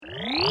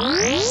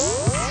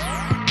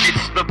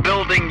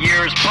Building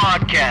Years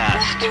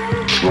podcast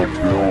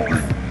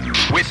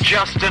with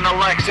Justin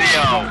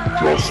Alexio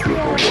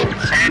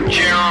and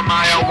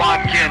Jeremiah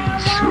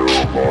Watkins.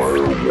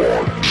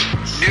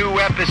 New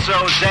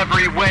episodes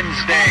every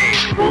Wednesday.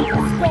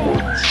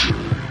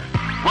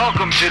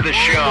 Welcome to the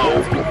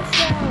show.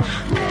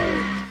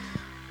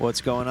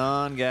 What's going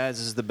on, guys?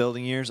 This is the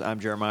Building Years. I'm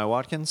Jeremiah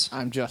Watkins.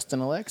 I'm Justin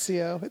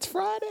Alexio. It's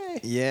Friday.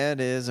 Yeah, it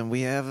is, and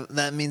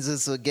that means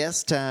it's a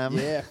guest time.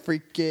 Yeah,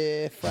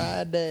 Freaky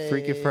Friday.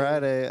 Freaky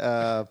Friday.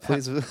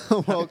 Please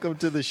welcome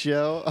to the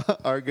show,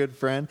 our good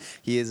friend.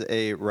 He is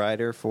a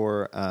writer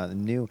for the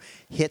new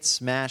hit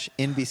smash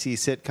NBC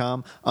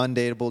sitcom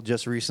Undateable,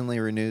 just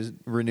recently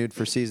renewed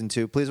for season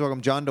 2. Please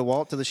welcome John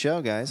DeWalt to the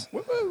show, guys.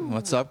 Woo-hoo.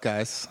 What's up,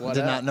 guys? What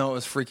Did up? not know it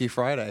was Freaky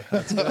Friday.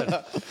 That's good.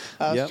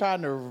 I was Yep.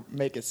 trying to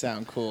make it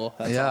sound cool.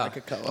 That's all I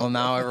could come up Well, with.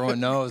 now everyone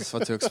knows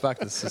what to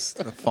expect. It's just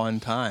a fun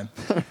time.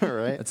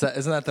 Right?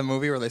 Isn't that the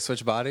movie where they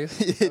switch bodies?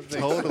 It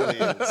totally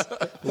is.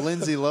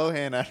 Lindsay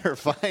Lohan at her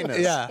finest.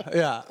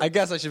 Yeah. I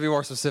guess I should be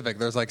more specific.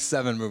 There's like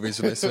 7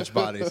 movies where they switch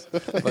bodies.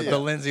 But the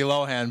Lindsay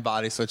Lohan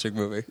body switching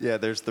movie. Yeah,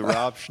 there's the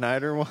Rob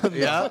Schneider one.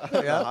 Yeah.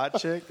 The hot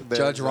chick. Judge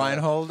There's,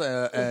 Reinhold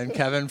and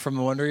Kevin from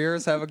the Wonder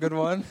Years have a good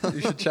one. You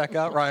should check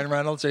out Ryan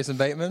Reynolds, Jason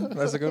Bateman.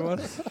 That's a good one.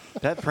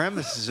 That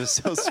premise is just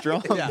so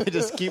strong. Yeah. They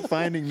just keep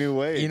finding new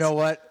ways. You know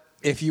what?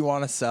 If you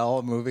want to sell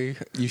a movie,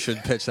 you should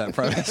pitch that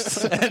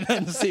premise and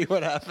then see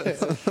what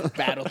happens.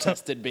 Battle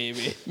tested,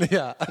 baby.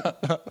 Yeah.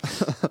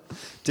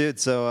 Dude,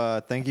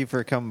 so thank you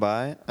for coming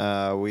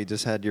by. We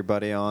just had your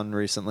buddy on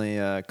recently,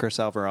 Chris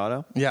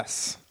Alvarado.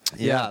 Yes.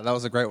 Yeah. Yeah, that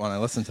was a great one. I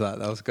listened to that.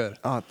 That was good.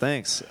 Oh,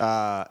 thanks.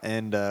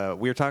 And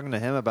we were talking to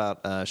him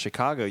about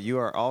Chicago. You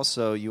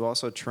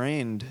also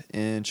trained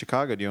in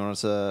Chicago. Do you want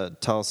to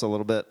tell us a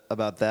little bit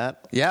about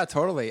that? Yeah,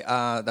 totally.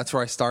 That's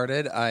where I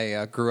started.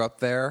 I grew up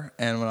there,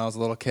 and when I was a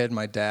little kid,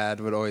 my dad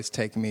would always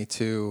take me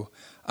to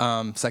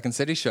Second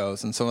City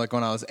shows. And so, like,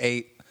 when I was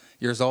 8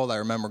 years old, I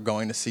remember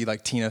going to see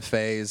like Tina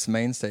Fey's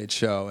main stage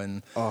show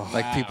and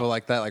like people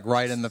like that, like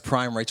right in the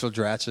prime Rachel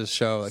Dratch's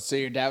show. Like, So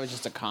your dad was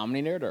just a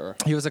comedy nerd, or?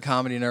 he was a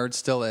comedy nerd,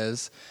 still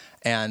is.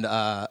 And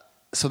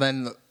so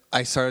then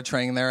I started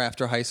training there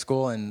after high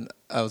school, and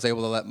I was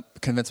able to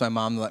convince my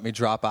mom to let me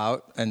drop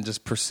out and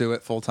just pursue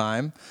it full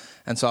time.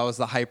 And so I was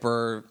the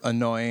hyper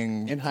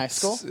annoying In high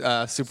school?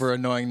 super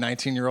annoying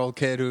 19-year-old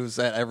kid who's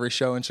at every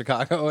show in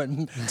Chicago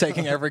and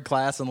taking every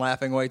class and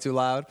laughing way too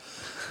loud.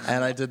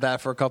 And I did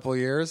that for a couple of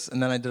years,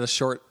 and then I did a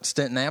short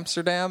stint in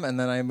Amsterdam, and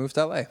then I moved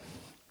to LA.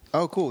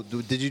 Oh, cool.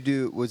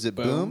 Was it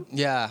Boom?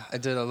 Yeah, I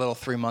did a little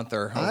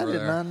 3-monther I over did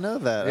there. not know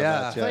that. Yeah.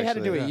 about I thought you had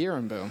to do actually. a year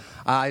in Boom.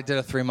 I did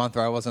a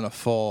 3-monther. I wasn't a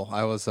full.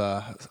 I was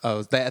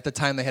at the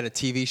time they had a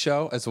TV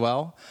show as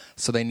well,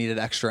 so they needed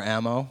extra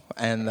ammo.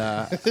 And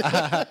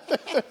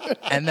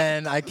and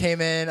then I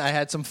came in. I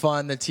had some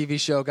fun. The TV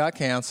show got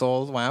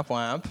canceled. Whamp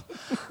whamp.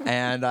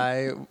 And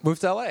I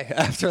moved to LA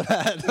after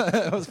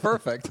that. It was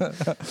perfect.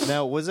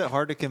 Now, was it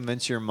hard to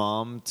convince your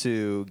mom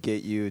to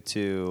get you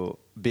to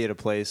be at a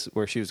place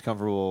where she was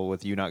comfortable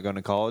with you not going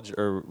to college,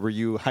 or were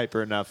you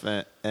hyper enough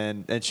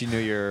and she knew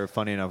you're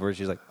funny enough where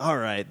she's like, all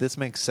right, this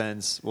makes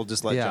sense. We'll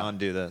just let Yeah. John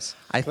do this.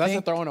 I That's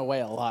think. throwing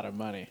away a lot of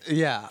money.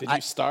 Yeah. Did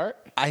you start?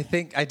 I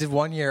think I did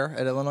 1 year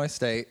at Illinois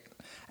State,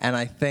 and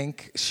I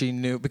think she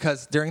knew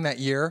because during that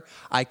year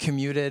I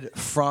commuted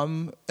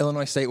from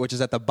Illinois State, which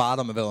is at the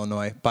bottom of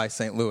Illinois by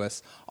St.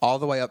 Louis, all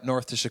the way up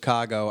north to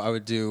Chicago. I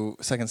would do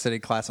Second City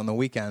class on the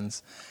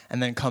weekends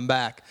and then come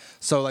back.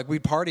 So like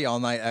we'd party all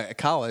night at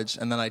college,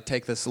 and then I'd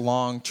take this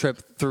long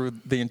trip through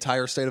the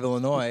entire state of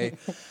Illinois.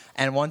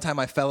 And one time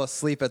I fell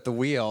asleep at the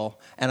wheel,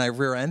 and I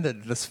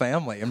rear-ended this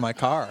family in my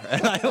car.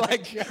 And I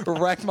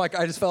wrecked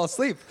I just fell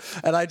asleep,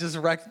 and I just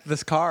wrecked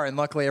this car. And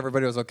luckily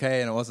everybody was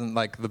okay, and it wasn't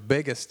like the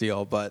biggest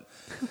deal, but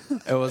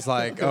it was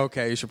like,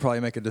 okay, you should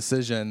probably make a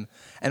decision.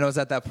 And it was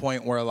at that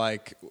point where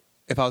like,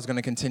 if I was going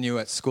to continue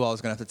at school, I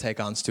was going to have to take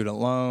on student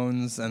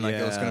loans, and like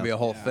it was going to be a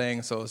whole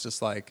thing. So it was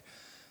just like,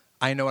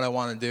 I know what I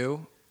want to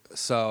do,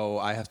 so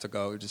I have to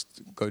go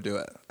do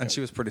it. And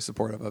she was pretty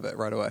supportive of it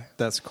right away.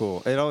 That's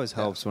cool. It always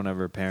helps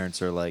whenever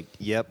parents are like,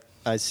 yep,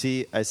 I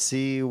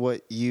see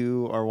what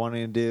you are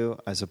wanting to do.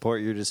 I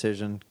support your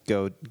decision.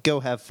 Go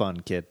have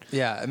fun, kid.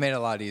 Yeah, it made it a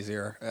lot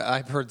easier.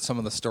 I've heard some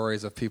of the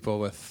stories of people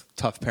with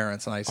tough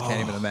parents, and I just can't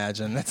even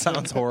imagine. That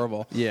sounds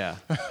horrible. Yeah.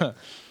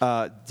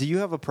 Do you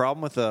have a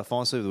problem with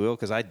falling asleep at the wheel?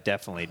 Because I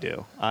definitely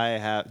do. I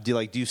have.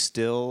 Do you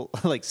still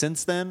like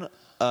since then?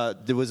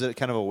 Was it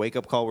kind of a wake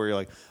up call where you're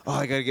like, oh,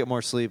 I got to get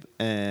more sleep,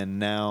 and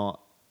now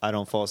I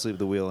don't fall asleep at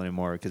the wheel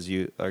anymore because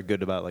you are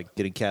good about like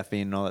getting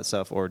caffeine and all that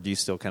stuff, or do you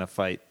still kind of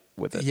fight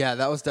with it? Yeah,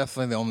 that was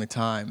definitely the only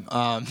time.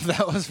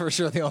 That was for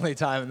sure the only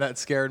time, and that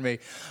scared me.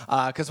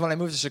 Because when I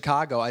moved to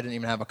Chicago, I didn't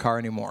even have a car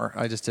anymore.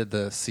 I just did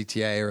the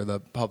CTA or the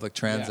public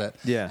transit.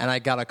 Yeah. And I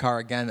got a car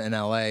again in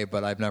LA,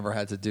 but I've never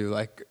had to do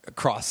like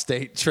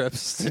cross-state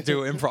trips to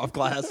do improv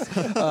class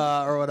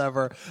or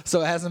whatever.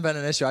 So it hasn't been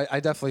an issue. I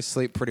definitely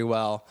sleep pretty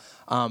well.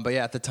 But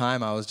yeah, at the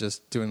time, I was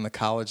just doing the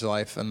college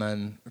life and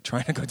then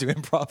trying to go do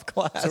improv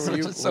class,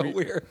 which is so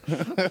weird.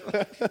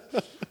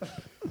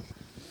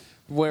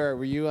 Where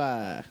were you?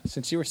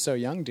 Since you were so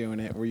young doing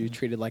it, were you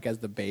treated like as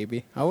the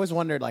baby? I always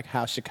wondered like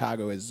how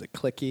Chicago is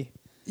cliquey.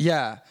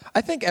 Yeah,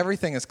 I think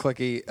everything is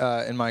cliquey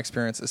in my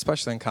experience,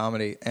 especially in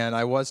comedy. And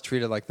I was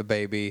treated like the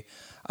baby.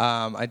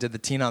 I did the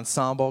teen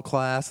ensemble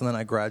class, and then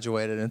I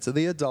graduated into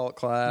the adult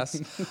class.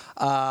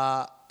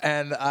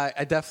 And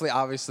I definitely,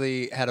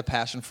 obviously, had a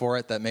passion for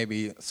it that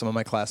maybe some of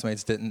my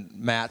classmates didn't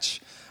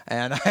match.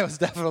 And I was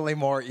definitely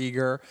more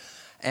eager.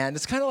 And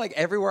it's kind of like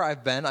everywhere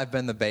I've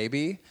been the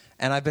baby.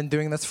 And I've been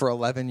doing this for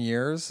 11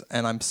 years,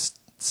 and I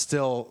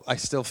still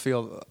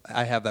feel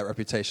I have that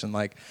reputation.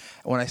 Like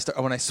when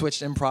I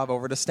switched improv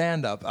over to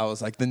stand up, I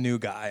was like the new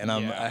guy, and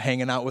I'm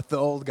hanging out with the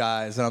old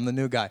guys, and I'm the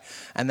new guy.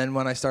 And then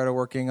when I started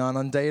working on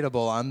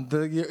Undateable, I'm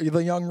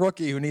the young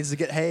rookie who needs to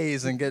get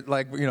hazed and get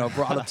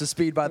brought up to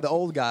speed by the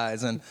old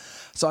guys. And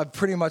so I've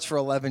pretty much for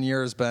 11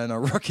 years been a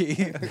rookie,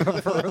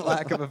 for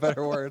lack of a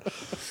better word,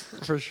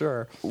 for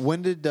sure.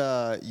 When did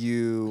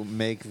you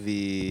make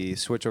the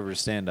switch over to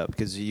stand up?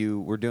 Because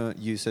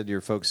you said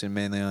you're focusing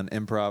mainly on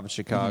improv in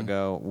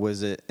Chicago. Mm-hmm.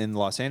 Was it in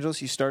Los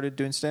Angeles you started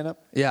doing stand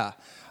up? Yeah.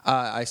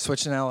 I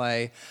switched in LA.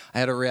 I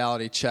had a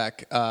reality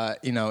check,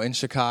 in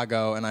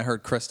Chicago, and I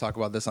heard Chris talk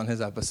about this on his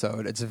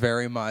episode. It's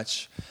very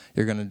much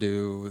you're going to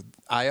do.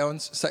 I own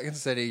Second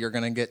City. You're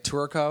going to get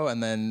Tourco,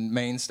 and then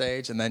main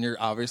stage, and then you're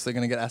obviously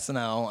going to get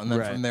SNL, and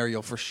then from there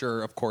you'll for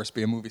sure, of course,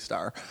 be a movie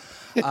star.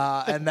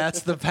 And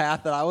that's the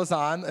path that I was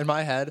on in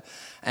my head.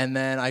 And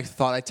then I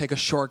thought I'd take a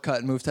shortcut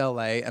and move to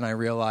LA, and I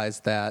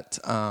realized that.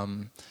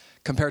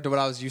 Compared to what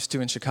I was used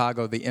to in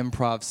Chicago, the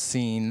improv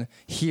scene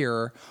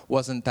here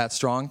wasn't that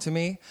strong to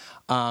me.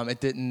 I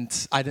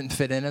didn't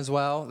fit in as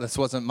well. This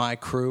wasn't my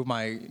crew,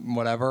 my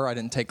whatever. I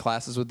didn't take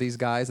classes with these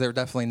guys. They were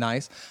definitely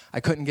nice. I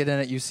couldn't get in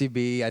at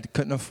UCB. I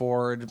couldn't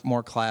afford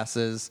more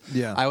classes.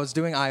 Yeah. I was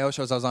doing IO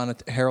shows. I was on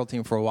a Herald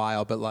team for a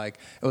while, but it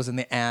was in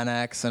the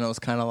annex, and it was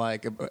kind of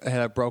like it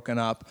had broken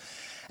up.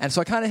 And so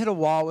I kind of hit a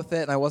wall with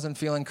it, and I wasn't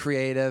feeling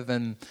creative.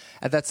 And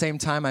at that same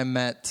time, I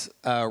met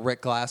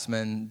Rick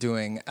Glassman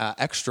doing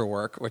extra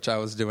work, which I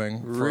was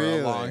doing for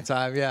a long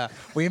time. Yeah,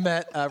 we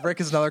met.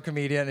 Rick is another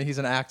comedian, and he's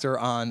an actor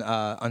on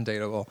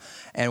Undateable.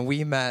 And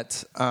we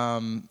met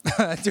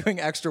doing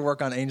extra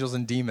work on Angels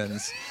and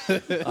Demons,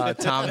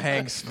 Tom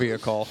Hanks'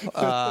 vehicle.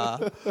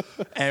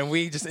 And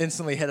we just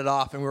instantly hit it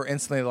off, and we were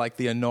instantly like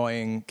the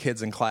annoying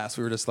kids in class.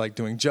 We were just like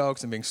doing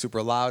jokes and being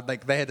super loud.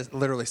 Like they had to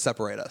literally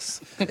separate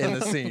us in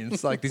the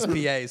scenes. Like these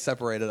PAs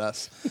separated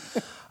us.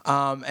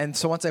 And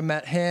so once I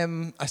met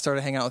him, I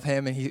started hanging out with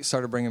him, and he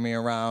started bringing me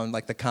around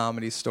like the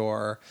Comedy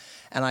Store.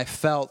 And I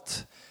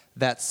felt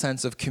that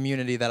sense of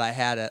community that I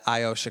had at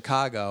IO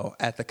Chicago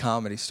at the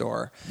Comedy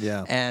Store.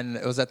 Yeah. And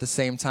it was at the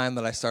same time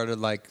that I started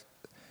like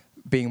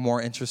being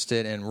more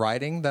interested in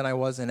writing than I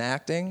was in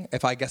acting.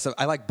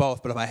 I like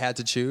both, but if I had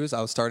to choose,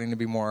 I was starting to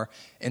be more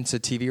into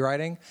TV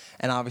writing.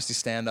 And obviously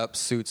stand-up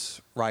suits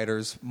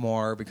writers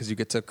more because you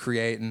get to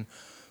create and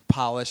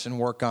polish and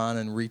work on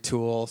and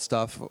retool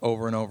stuff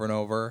over and over and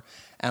over.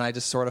 And I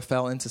just sort of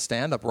fell into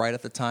stand-up right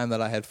at the time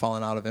that I had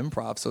fallen out of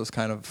improv, so it was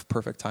kind of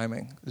perfect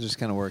timing. It just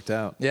kind of worked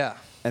out. Yeah.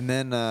 And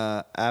then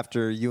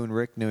after you and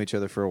Rick knew each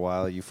other for a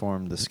while, you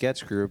formed the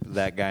sketch group,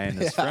 That Guy and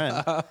His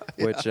Friend,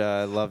 which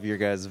I love your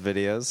guys'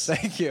 videos.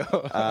 Thank you.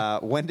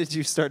 When did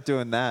you start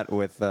doing that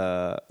with,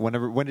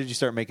 when did you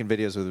start making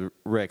videos with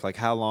Rick? Like,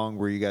 how long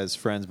were you guys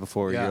friends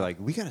before you're like,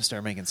 we got to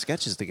start making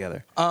sketches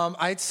together?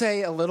 I'd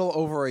say a little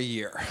over a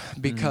year,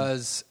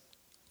 because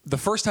the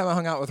first time I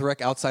hung out with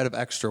Rick outside of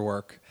extra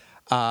work,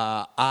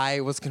 I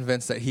was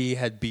convinced that he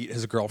had beat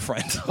his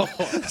girlfriend.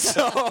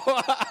 So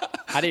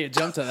How do you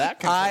jump to that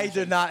conclusion? I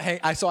did not hang.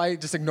 So I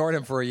just ignored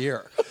him for a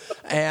year.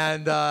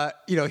 And,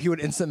 he would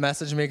instant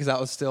message me because that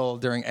was still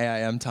during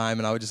AIM time,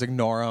 and I would just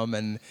ignore him.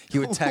 And he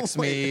would text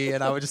me,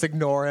 and I would just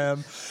ignore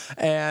him.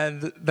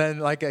 And then,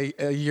 like,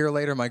 a year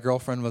later, my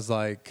girlfriend was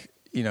like,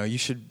 you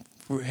should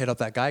hit up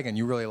that guy again.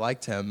 You really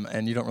liked him,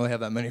 and you don't really have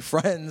that many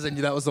friends, and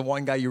that was the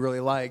one guy you really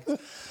liked.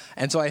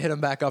 And so I hit him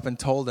back up and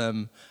told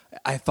him,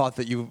 I thought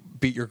that you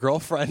beat your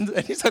girlfriend.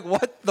 And he's like,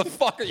 what the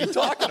fuck are you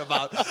talking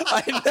about?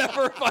 I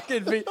never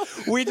fucking beat.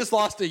 We just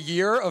lost a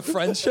year of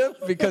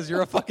friendship because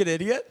you're a fucking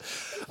idiot.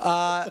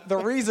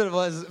 The reason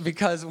was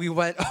because we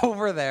went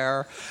over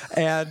there,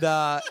 and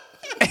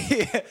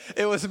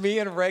it was me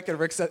and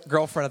Rick's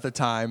girlfriend at the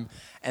time,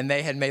 and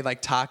they had made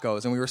like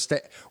tacos, and we were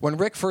when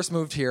Rick first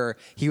moved here,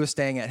 he was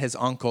staying at his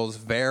uncle's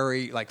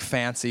very like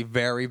fancy,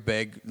 very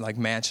big like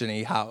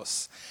mansion-y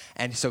house.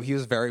 And so he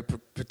was very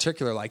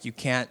particular, like, you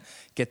can't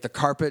get the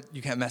carpet,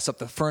 you can't mess up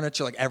the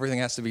furniture, like everything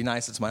has to be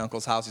nice. It's my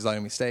uncle's house, he's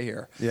letting me stay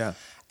here. Yeah.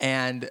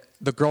 And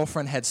the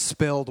girlfriend had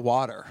spilled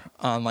water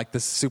on like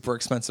this super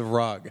expensive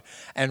rug.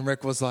 And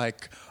Rick was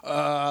like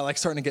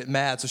starting to get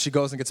mad. So she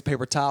goes and gets a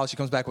paper towel. She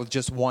comes back with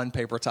just one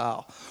paper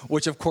towel,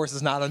 which of course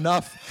is not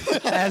enough.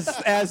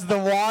 As the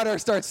water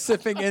starts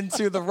sipping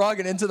into the rug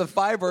and into the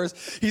fibers,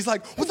 he's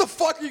like, what the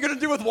fuck are you going to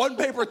do with one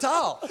paper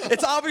towel?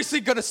 It's obviously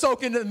going to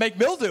soak in and make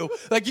mildew.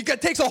 Like, you got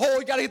to get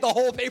the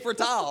whole paper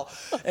towel.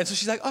 And so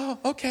she's like, oh,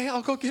 okay,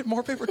 I'll go get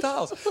more paper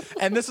towels.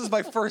 And this is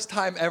my first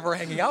time ever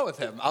hanging out with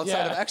him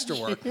outside of extra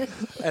work.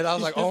 And I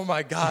was like, oh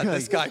my God,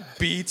 this guy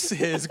beats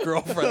his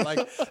girlfriend.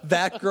 Like,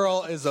 that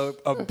girl is a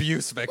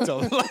abuse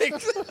victim. Like,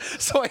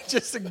 so I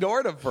just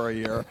ignored him for a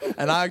year,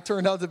 and I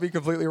turned out to be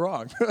completely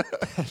wrong.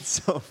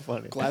 That's so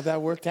funny. Glad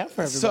that worked out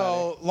for everybody.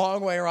 So,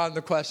 long way around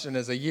the question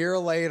is, a year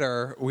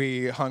later,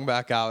 we hung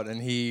back out,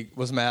 and he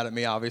was mad at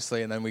me,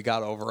 obviously, and then we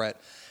got over it,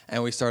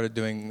 and we started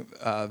doing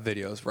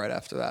videos right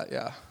after that,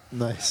 yeah.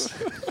 Nice.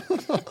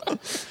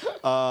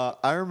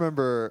 I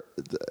remember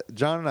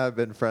John and I have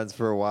been friends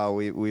for a while.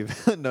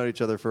 We've known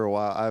each other for a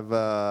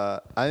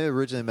while. I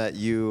originally met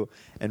you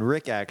and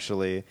Rick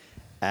actually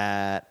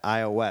at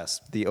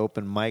iOS, the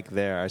open mic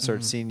there. I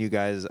started seeing you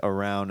guys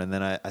around, and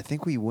then I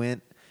think we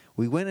went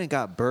and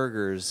got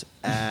burgers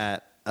at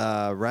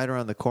right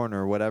around the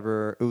corner,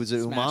 whatever. It was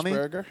Smash Umami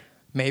Burger?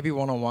 Maybe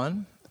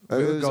 101?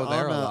 We would go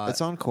there a lot.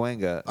 It's on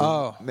Cahuenga.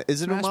 Oh.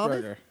 Is it Smash Umami?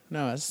 Burger.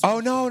 No, it's Oh,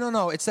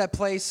 no. It's that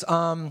place.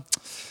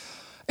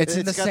 It's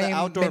in the It's got the same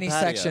outdoor mini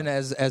patio. section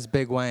as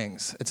Big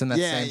Wang's. It's in that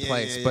Yeah, same yeah,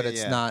 place, yeah, but yeah,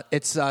 it's yeah. not.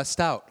 It's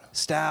stout.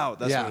 Stout.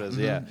 That's Yeah. what it is.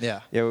 Mhm.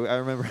 Yeah. Yeah. I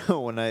remember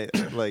when I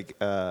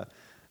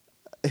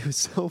it was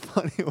so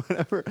funny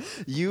whenever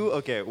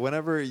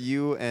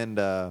you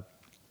and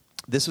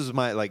this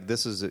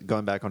is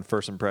going back on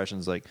first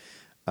impressions, like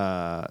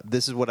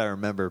this is what I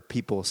remember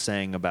people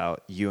saying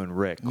about you and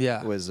Rick.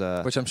 Yeah. Was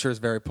Which I'm sure is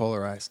very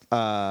polarized.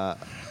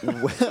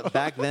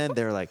 back then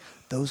they were like,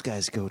 those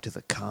guys go to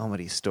the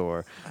Comedy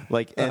Store,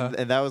 like,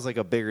 and that was like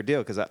a bigger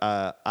deal because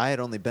I had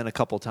only been a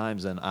couple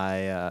times and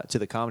to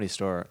the Comedy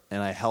Store,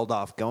 and I held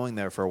off going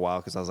there for a while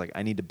because I was like,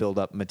 I need to build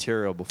up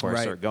material before I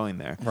Right. start going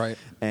there. Right.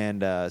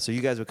 And so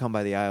you guys would come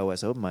by the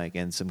iOS open mic,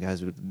 and some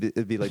guys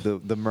it'd be like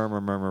the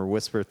murmur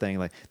whisper thing,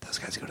 like, those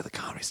guys go to the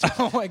Comedy Store.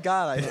 Oh my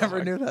God, I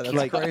never knew that. That's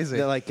like crazy.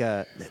 They're like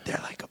a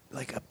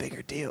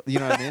bigger deal. You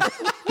know what I mean?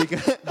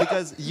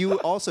 because you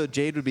also,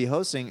 Jade would be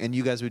hosting, and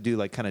you guys would do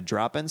like kind of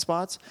drop in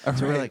spots. So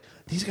we're Right. like,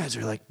 these guys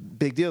are like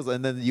big deals.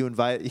 And then you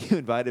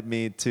invited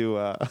me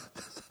to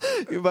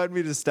you invited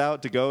me to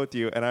Stout to go with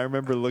you. And I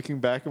remember looking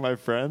back at my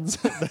friends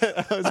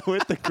that I was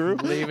with the crew,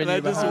 Leaving and I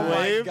you just behind. Oh my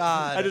waved.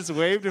 God. I just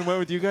waved and went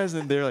with you guys,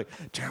 and they're like,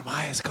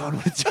 Jeremiah's gone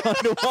with John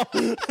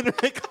DeWalt and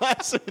Rick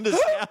Glasser to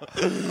Stout.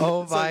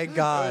 Oh my I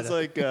God. was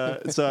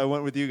like, so I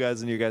went with you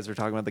guys, and you guys were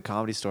talking about the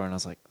Comedy Store, and I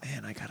was like,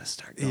 man, I gotta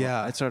start going.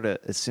 Yeah. I started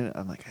as soon.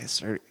 I'm like,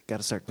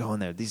 gotta start going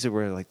there. These are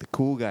where like the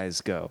cool guys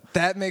go.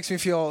 That makes me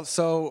feel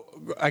so,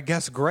 I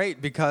guess,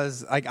 great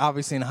because, like,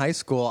 obviously in high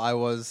school, I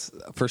was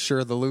for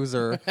sure the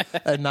loser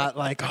and not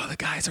like, oh, the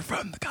guys are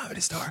from the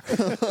Comedy Store.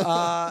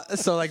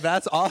 So, like,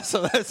 that's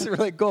awesome. That's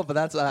really cool. But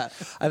that's, I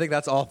think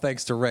that's all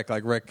thanks to Rick.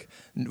 Like, Rick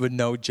would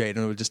know Jade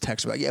and would just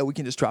text her, like, yeah, we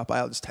can just drop by.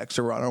 I'll just text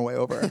her on our way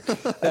over.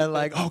 And,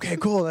 like, okay,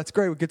 cool. That's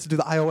great. We get to do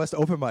the iOS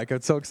open mic.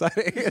 It's so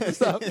exciting and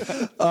stuff.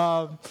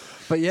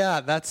 But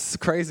yeah, that's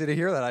crazy to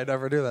hear that. I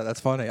never knew that. That's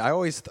funny. I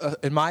always,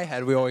 in my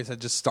head, we always had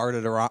just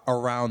started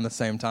around the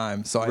same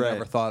time. So I Right.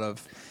 never thought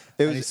of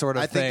It any was sort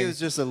of I thing. think it was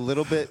just a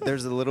little bit.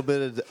 There's a little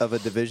bit of a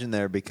division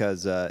there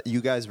because you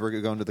guys were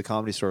going to the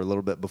Comedy Store a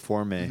little bit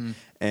before me, Mm-hmm.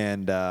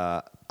 and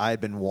I had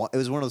been. It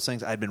was one of those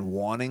things I'd been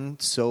wanting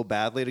so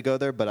badly to go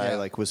there, but I Yeah.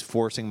 like was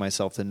forcing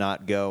myself to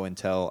not go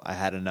until I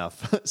had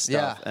enough stuff.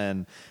 Yeah.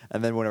 And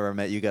then whenever I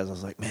met you guys, I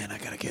was like, man, I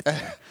gotta get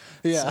there.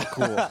 Yeah.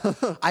 So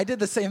cool. I did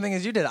the same thing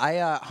as you did.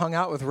 I hung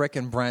out with Rick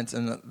and Brent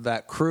and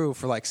that crew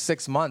for like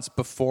 6 months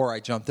before I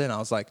jumped in. I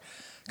was like,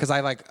 because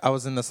I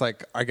was in this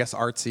like, I guess,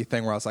 artsy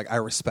thing where I was like, I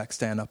respect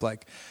stand-up.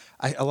 Like,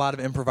 a lot of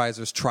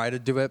improvisers try to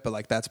do it, but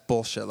like that's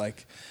bullshit.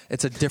 Like,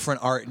 it's a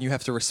different art, and you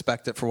have to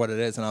respect it for what it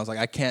is. And I was like,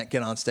 I can't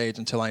get on stage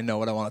until I know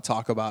what I want to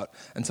talk about,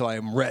 until I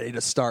am ready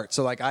to start.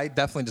 So like, I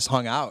definitely just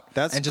hung out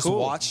That's and just cool.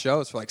 watched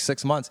shows for like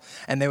 6 months.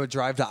 And they would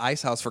drive to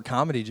Ice House for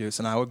Comedy Juice,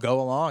 and I would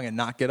go along and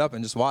not get up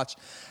and just watch.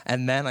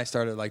 And then I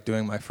started like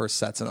doing my first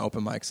sets and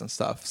open mics and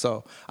stuff.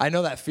 So I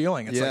know that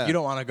feeling. It's Yeah. like you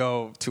don't want to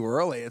go too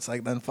early. It's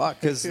like, then fuck.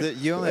 Because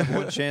you only have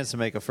one chance to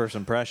make a first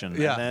impression,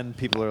 Yeah. and then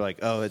people are like,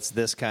 "Oh, it's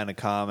this kind of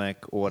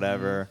comic, whatever."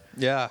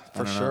 Yeah,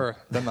 for don't know. sure.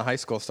 Then the high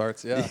school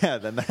starts. Yeah. Yeah,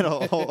 then that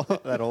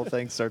whole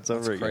thing starts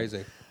over again.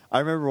 crazy. I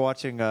remember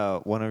watching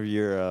one of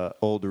your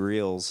old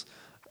reels.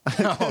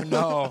 Oh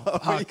no.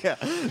 Oh, yeah,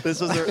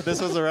 this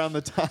was around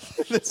the time.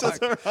 This was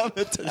around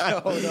the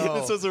time. Oh,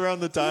 no. This was around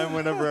the time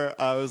whenever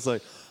I was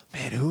like,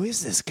 man, who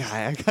is this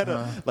guy? I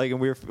gotta like, and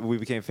we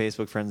became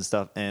Facebook friends and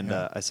stuff. And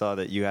I saw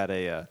that you had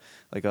a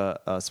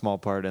small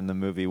part in the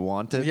movie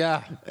Wanted.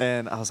 Yeah.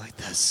 and I was like,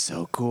 that's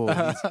so cool.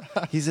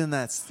 He's in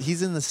the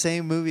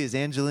same movie as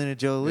Angelina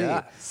Jolie.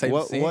 Yeah, same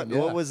what scene, what yeah.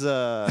 what was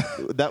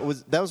that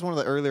was one of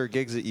the earlier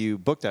gigs that you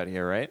booked out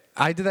here, right?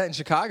 I did that in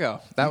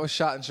Chicago. That was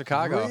shot in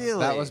Chicago. Really?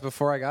 That was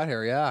before I got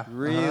here. Yeah.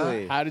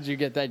 Really? How did you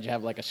get that? Did you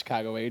have like a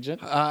Chicago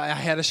agent? I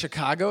had a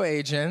Chicago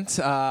agent,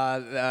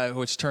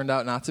 which turned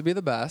out not to be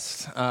the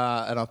best,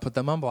 and I'll put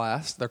them on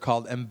blast. They're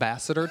called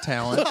Ambassador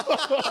Talent.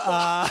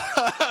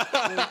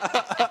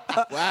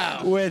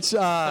 Wow. Which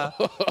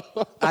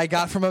I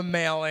got from a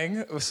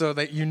mailing, so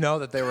that you know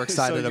that they were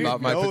excited So you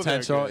about my know they're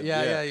potential. good,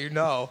 Yeah, yeah. you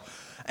know.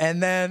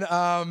 And then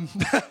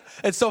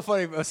it's so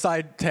funny. A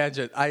side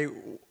tangent.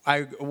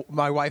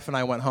 My wife and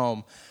I went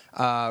home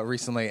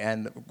recently,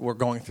 and we're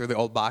going through the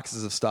old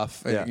boxes of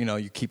stuff. Yeah. You know,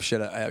 you keep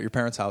shit at your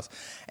parents' house,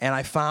 and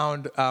I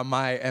found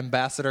my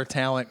ambassador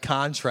talent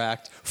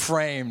contract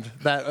framed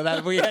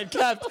that we had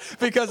kept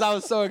because I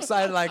was so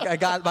excited. Like, I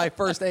got my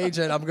first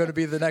agent. I'm going to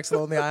be the next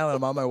Lonely Island.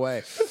 I'm on my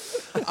way.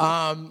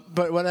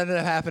 But what ended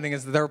up happening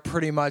is they're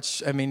pretty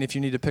much, I mean, if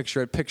you need to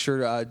picture it,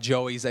 picture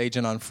Joey's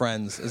agent on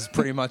Friends is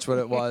pretty much what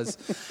it was.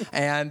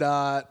 And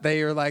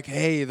they were like,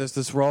 hey, there's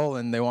this role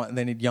and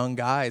they need young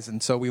guys.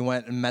 And so we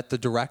went and met the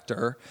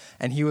director,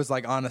 and he was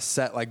like on a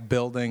set, like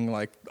building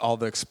like all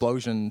the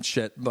explosion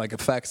shit, like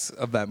effects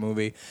of that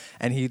movie.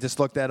 And he just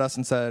looked at us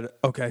and said,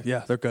 okay,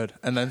 yeah, they're good.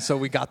 And then so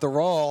we got the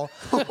role,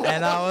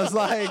 and I was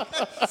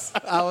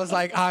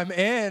like, I'm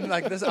in,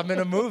 like this, I'm in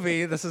a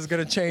movie. This is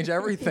going to change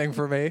everything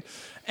for me.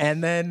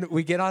 And then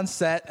we get on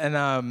set,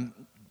 and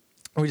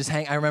we just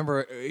hang. I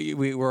remember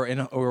we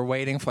were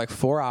waiting for like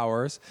 4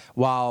 hours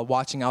while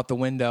watching out the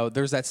window.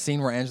 There's that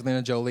scene where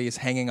Angelina Jolie is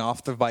hanging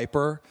off the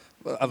Viper,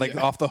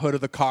 off the hood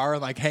of the car,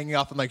 and like hanging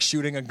off and like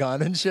shooting a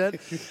gun and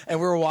shit. And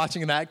we were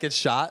watching that get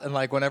shot. And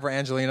like whenever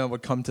Angelina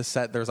would come to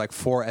set, there's like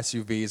 4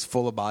 SUVs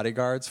full of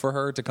bodyguards for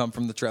her to come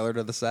from the trailer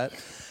to the set.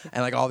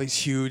 And like all these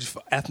huge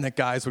ethnic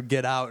guys would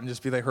get out and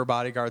just be like her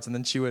bodyguards. And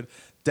then she would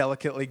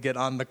delicately get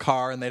on the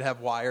car, and they'd have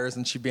wires,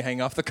 and she'd be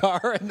hanging off the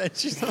car, and then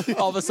she's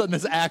all of a sudden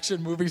this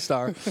action movie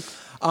star.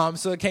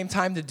 So it came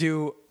time to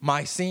do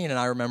my scene, and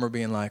I remember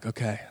being like,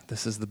 okay,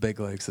 this is the big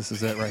leagues. This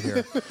is it right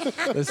here.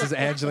 This is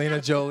Angelina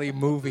Jolie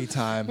movie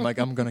time. Like,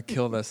 I'm going to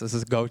kill this. This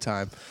is go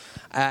time.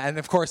 And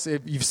of course,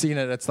 if you've seen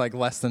it, it's like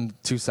less than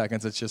 2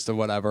 seconds. It's just a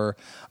whatever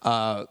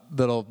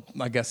little,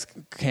 I guess,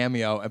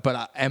 cameo.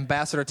 But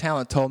Ambassador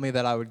Talent told me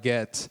that I would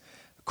get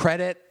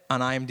credit on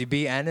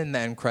IMDb and in the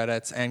end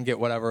credits and get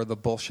whatever the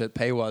bullshit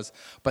pay was.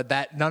 But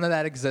none of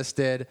that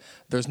existed.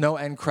 There's no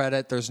end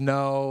credit. There's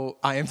no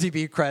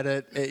IMDb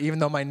credit, even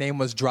though my name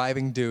was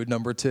Driving Dude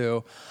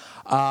 #2.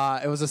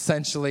 It was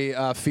essentially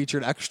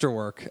featured extra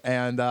work,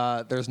 and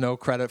there's no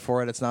credit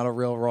for it. It's not a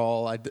real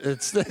role.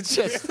 It's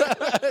just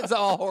it's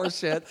all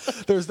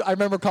horseshit. I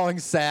remember calling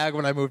SAG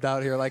when I moved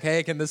out here, like,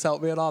 "Hey, can this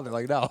help me at all?" They're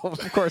like, "No, of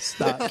course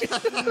not."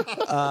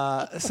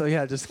 So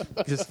yeah, just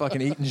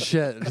fucking eating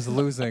shit, just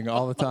losing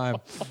all the time.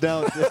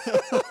 Now,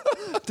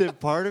 did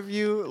part of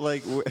you,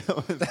 like,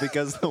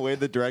 because the way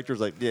the director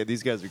was like, yeah,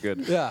 these guys are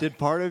good. Yeah. Did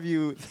part of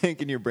you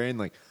think in your brain,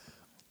 like,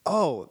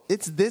 oh,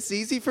 it's this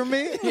easy for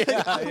me?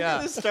 Yeah, I'm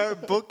gonna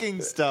start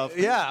booking stuff.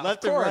 Yeah,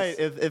 left of and course. right.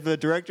 If the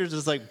director's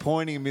just like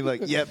pointing at me,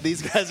 like, yep,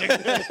 these guys are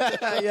good.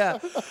 Yeah,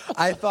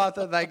 I thought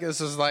that like this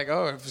was like,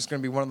 oh, it's going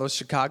to be one of those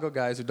Chicago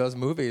guys who does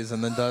movies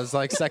and then does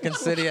like Second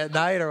City at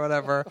night or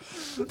whatever.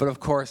 But of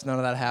course, none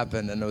of that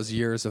happened, and those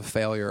years of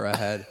failure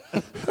ahead.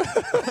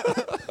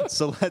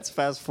 So let's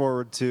fast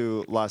forward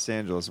to Los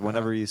Angeles.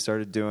 Whenever you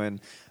started doing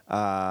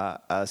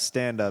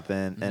stand-up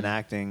and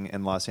acting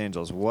in Los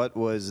Angeles, what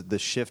was the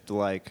shift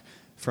like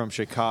from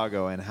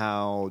Chicago, and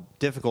how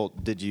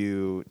difficult did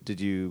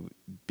you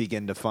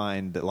begin to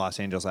find that Los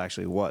Angeles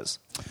actually was?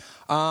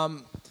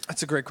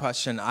 That's a great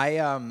question.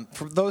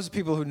 For those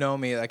people who know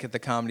me, like at the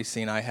comedy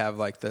scene, I have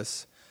like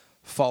this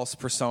false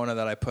persona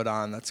that I put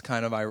on that's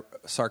kind of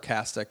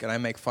sarcastic, and I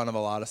make fun of a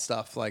lot of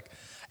stuff. Like,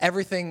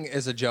 everything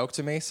is a joke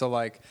to me. So,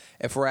 like,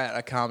 if we're at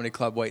a comedy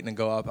club waiting to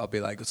go up, I'll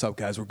be like, what's up,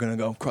 guys? We're going to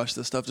go crush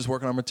this stuff. Just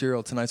working on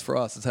material. Tonight's for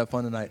us. Let's have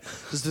fun tonight.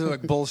 Just do,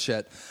 like,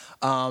 bullshit.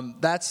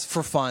 That's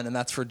for fun, and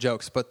that's for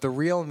jokes. But the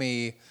real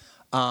me,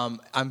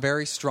 I'm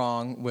very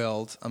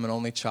strong-willed. I'm an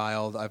only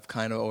child. I've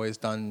kind of always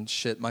done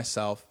shit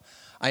myself.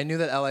 I knew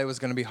that L.A. was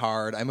going to be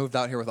hard. I moved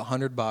out here with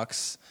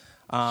 $100.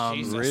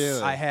 Jesus.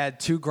 Really? I had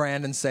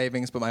 $2,000 in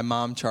savings, but my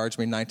mom charged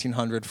me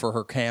 $1,900 for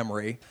her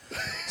Camry.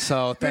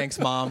 So thanks,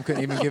 Mom.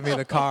 Couldn't even give me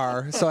the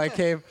car. So I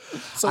came.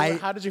 So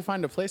how did you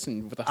find a place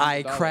with $100?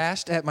 I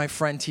crashed at my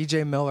friend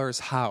T.J. Miller's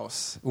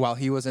house while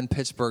he was in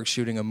Pittsburgh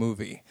shooting a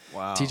movie.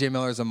 Wow. T.J.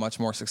 Miller is a much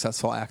more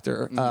successful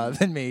actor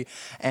than me,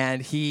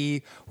 and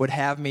he would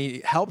have me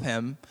help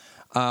him,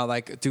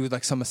 like do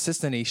like some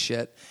assistant-y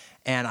shit.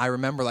 And I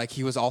remember like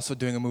he was also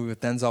doing a movie with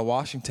Denzel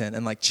Washington,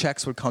 and like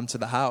checks would come to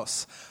the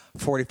house.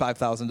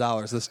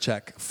 $45,000 this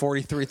check,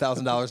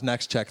 $43,000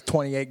 next check,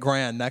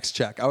 $28,000 next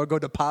check. I would go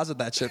deposit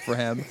that shit for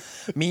him.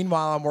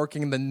 Meanwhile, I'm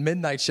working the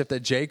midnight shift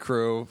at J.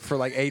 Crew for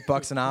like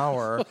 $8 an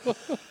hour.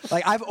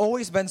 Like, I've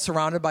always been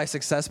surrounded by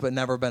success, but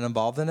never been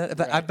involved in it.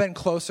 Right. I've been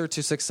closer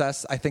to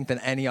success, I think, than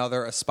any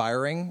other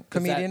aspiring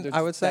comedian.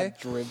 I would say.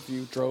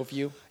 That drove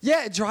you.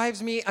 Yeah, it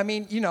drives me. I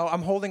mean, you know,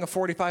 I'm holding a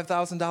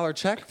 $45,000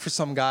 check for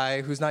some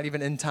guy who's not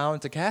even in town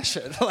to cash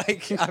it.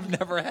 Like, I've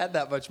never had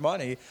that much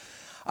money.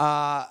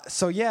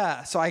 So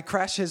I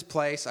crashed his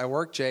place. I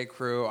worked J.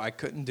 Crew. I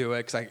couldn't do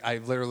it because I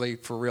literally,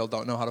 for real,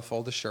 don't know how to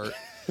fold a shirt.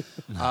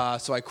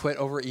 So I quit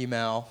over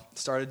email,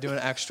 started doing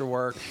extra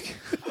work.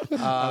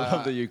 I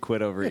love that you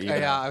quit over email.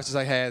 Yeah, I was just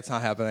like, hey, it's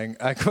not happening.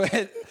 I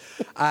quit.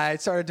 I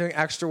started doing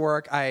extra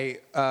work. I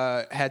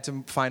had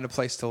to find a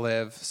place to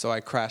live, so I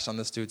crashed on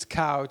this dude's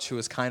couch who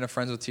was kind of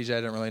friends with TJ.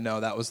 I didn't really know.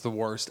 That was the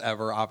worst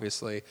ever,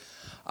 obviously.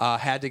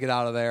 Had to get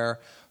out of there.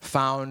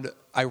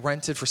 I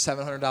rented for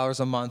 $700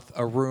 a month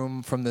a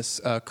room from this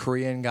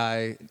Korean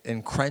guy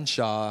in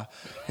Crenshaw,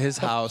 his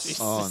house,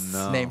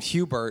 named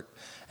Hubert.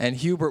 And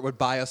Hubert would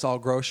buy us all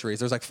groceries.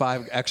 There's like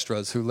 5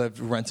 extras who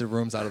rented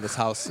rooms out of this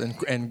house in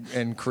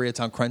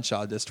Koreatown,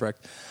 Crenshaw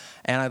district.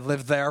 And I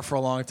lived there for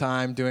a long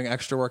time, doing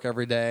extra work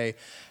every day.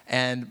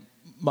 And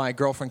my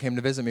girlfriend came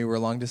to visit me. We were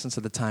long distance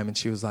at the time, and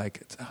she was like,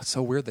 "It's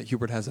so weird that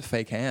Hubert has a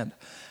fake hand."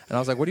 And I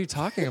was like, "What are you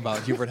talking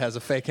about? Hubert has a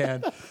fake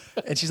hand?"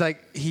 And she's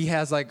like, "He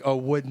has like a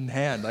wooden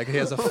hand. Like he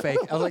has a fake."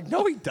 I was like,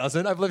 "No, he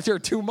doesn't. I've lived here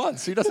 2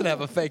 months. He doesn't have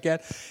a fake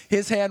hand.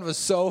 His hand was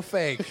so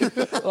fake.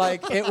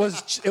 Like it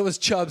was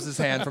Chubbs'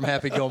 hand from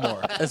Happy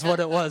Gilmore. That's what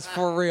it was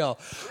for real."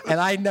 And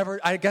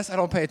I guess I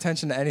don't pay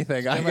attention to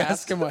anything. I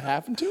ask him what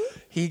happened to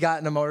it. He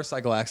got in a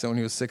motorcycle accident when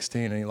he was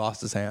 16, and he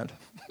lost his hand.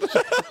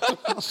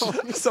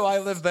 So I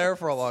lived there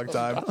for a long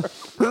time.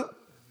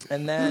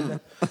 And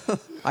then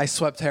I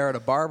swept hair at a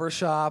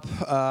barbershop,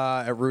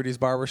 at Rudy's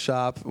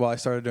barbershop, while I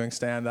started doing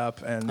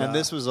stand-up. And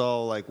this was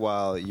all like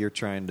while you're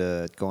trying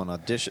to go on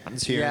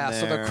auditions here and there. Yeah,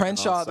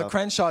 so the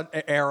Crenshaw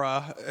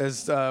era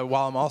is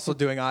while I'm also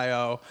doing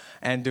I.O.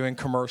 and doing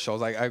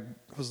commercials. I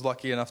was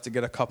lucky enough to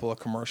get a couple of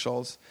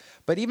commercials.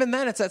 But even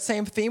then, it's that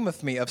same theme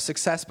with me of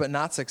success but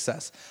not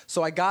success.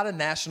 So I got a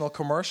national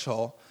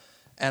commercial,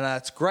 and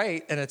that's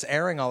great, and it's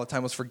airing all the time.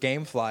 It was for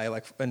Gamefly,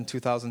 like in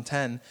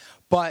 2010,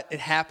 but it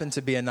happened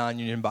to be a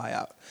non-union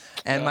buyout.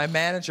 And my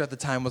manager at the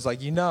time was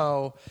like,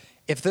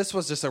 if this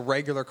was just a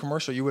regular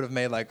commercial, you would have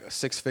made like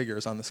 6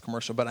 figures on this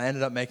commercial. But I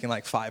ended up making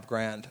like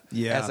 $5,000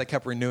 as I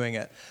kept renewing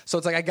it. So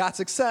it's like I got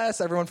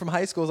success. Everyone from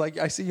high school was like,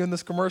 "I see you in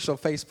this commercial,"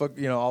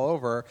 Facebook, all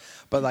over.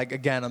 But like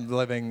again, I'm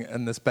living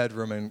in this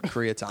bedroom in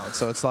Koreatown.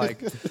 So it's like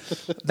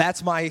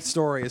that's my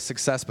story is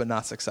success but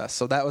not success.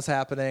 So that was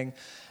happening,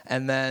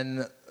 and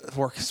then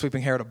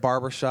sweeping hair at a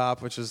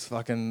barbershop, which is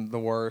fucking the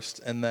worst.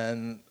 And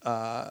then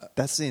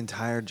that's the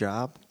entire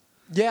job.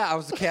 Yeah, I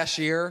was the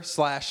cashier /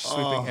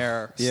 sweeping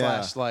hair /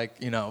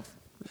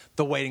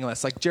 the waiting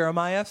list. Like,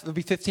 Jeremiah, it'll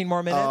be 15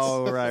 more minutes.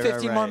 Oh, right,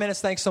 15 more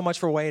minutes. Thanks so much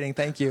for waiting.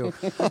 Thank you.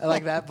 I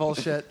like that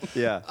bullshit.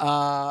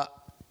 Yeah.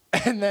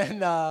 And then,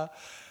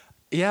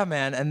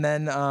 man. And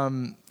then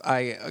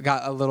I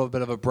got a little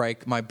bit of a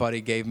break. My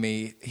buddy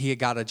he had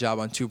got a job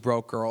on Two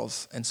Broke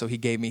Girls, and so he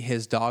gave me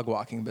his dog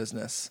walking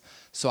business.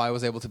 So I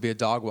was able to be a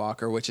dog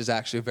walker, which is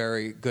actually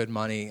very good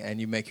money, and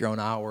you make your own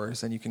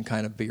hours, and you can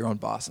kind of be your own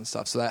boss and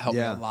stuff. So that helped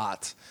me a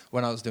lot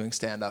when I was doing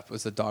stand-up.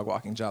 Was the dog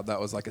walking job. That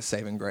was like a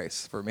saving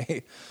grace for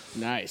me.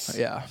 Nice.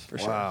 Yeah, for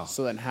sure.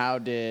 So then how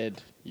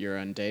did your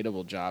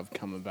Undateable job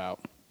come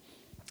about?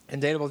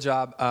 Undateable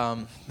job,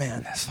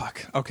 man, that's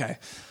fuck. Okay.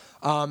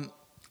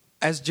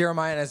 As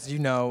Jeremiah, and as you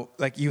know,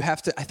 like you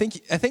have to. I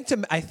think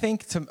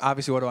to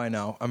obviously, what do I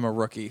know? I'm a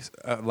rookie,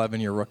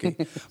 11-year rookie.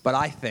 But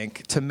I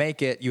think to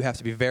make it, you have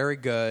to be very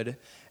good,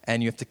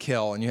 and you have to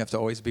kill, and you have to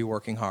always be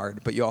working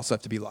hard. But you also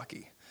have to be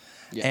lucky.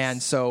 Yes.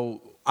 And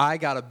so I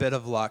got a bit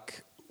of luck.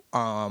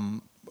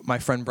 My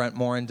friend Brent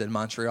Morin did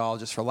Montreal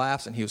just for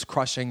laughs, and he was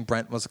crushing.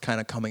 Brent was kind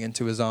of coming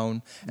into his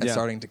own and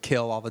starting to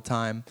kill all the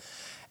time.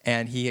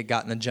 And he had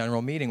gotten a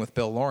general meeting with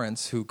Bill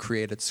Lawrence, who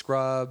created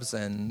Scrubs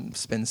and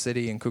Spin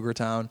City and Cougar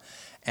Town,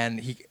 and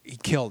he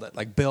killed it.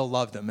 Like, Bill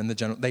loved him.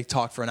 They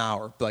talked for an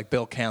hour. Like,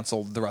 Bill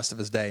canceled the rest of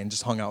his day and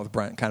just hung out with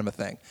Brent, kind of a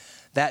thing.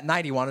 That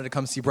night, he wanted to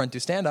come see Brent do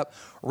stand-up.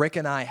 Rick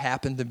and I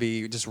happened to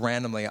be just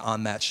randomly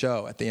on that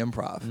show at the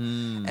Improv.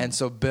 And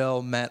so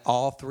Bill met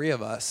all 3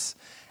 of us,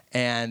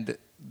 and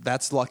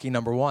that's lucky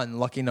number 1.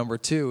 Lucky number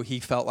 2,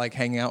 he felt like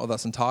hanging out with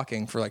us and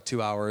talking for like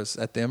 2 hours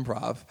at the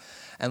Improv.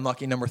 And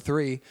lucky number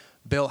 3,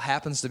 Bill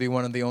happens to be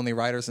one of the only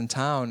writers in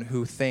town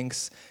who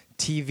thinks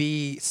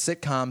TV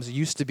sitcoms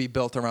used to be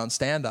built around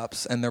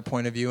stand-ups and their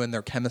point of view and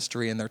their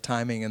chemistry and their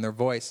timing and their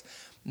voice.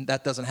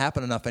 That doesn't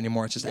happen enough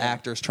anymore. It's just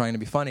actors trying to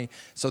be funny.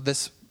 So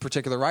this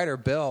particular writer,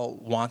 Bill,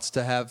 wants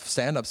to have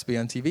stand-ups be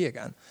on TV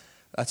again.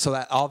 So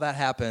that all that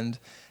happened.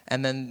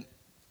 And then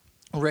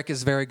Rick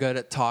is very good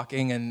at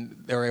talking, and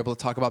they were able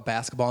to talk about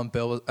basketball,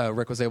 and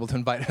Rick was able to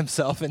invite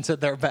himself into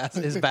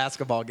his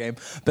basketball game.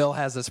 Bill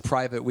has this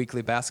private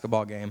weekly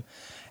basketball game.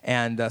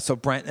 And so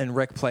Brent and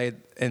Rick played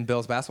in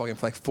Bill's basketball game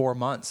for like 4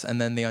 months, and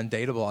then the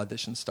Undateable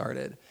audition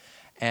started.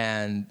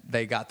 And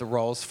they got the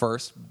roles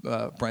first.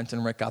 Brent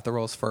and Rick got the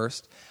roles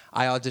first.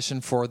 I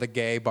auditioned for the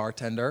gay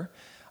bartender.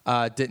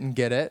 Didn't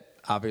get it,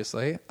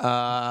 obviously.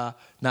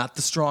 Not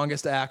the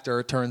strongest actor,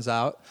 it turns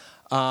out.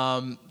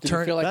 Did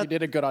you feel like you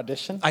did a good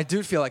audition? I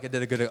do feel like I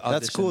did a good audition.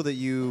 That's cool that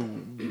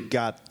you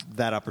got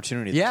that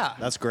opportunity. Yeah.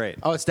 That's great.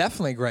 Oh, it's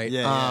definitely great.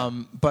 Yeah.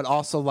 But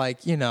also,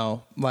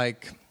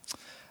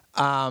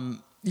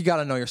 you got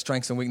to know your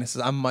strengths and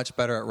weaknesses. I'm much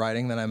better at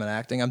writing than I'm at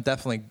acting. I'm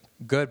definitely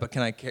good, but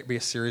can I be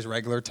a series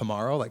regular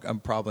tomorrow? Like, I'm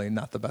probably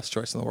not the best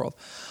choice in the world.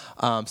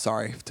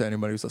 Sorry to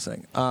anybody who's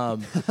listening.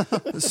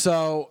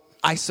 So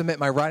I submit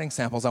my writing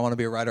samples. I want to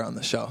be a writer on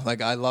the show.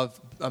 Like, I'm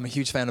a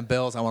huge fan of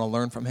Bill's. I want to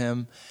learn from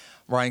him.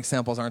 writing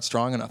samples aren't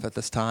strong enough at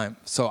this time.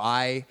 So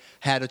I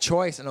had a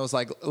choice, and it was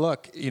like,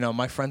 look,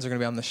 my friends are going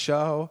to be on the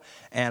show,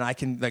 and I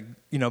can,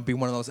 be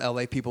one of those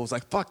LA people who's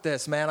like, fuck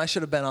this, man, I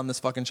should have been on this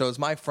fucking show. It's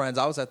my friends.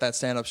 I was at that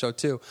stand-up show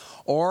too.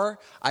 Or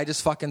I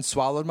just fucking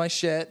swallowed my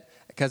shit,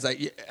 because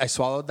I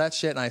swallowed that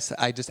shit, and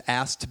I just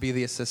asked to be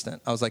the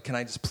assistant. I was like, can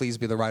I just please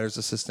be the writer's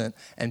assistant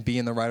and be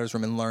in the writer's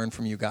room and learn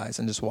from you guys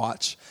and just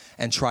watch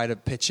and try to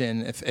pitch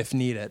in if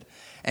needed?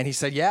 And he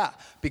said, yeah,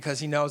 because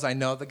he knows I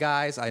know the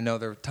guys, I know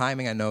their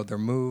timing, I know their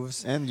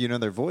moves. And you know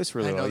their voice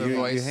really well.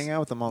 You hang out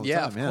with them all the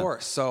time. Yeah, of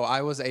course. So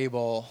I was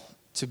able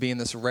to be in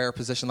this rare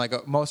position.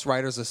 Like most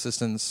writer's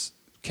assistants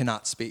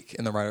cannot speak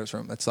in the writer's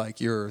room. It's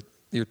like you're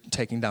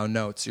taking down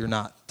notes, you're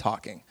not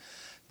talking.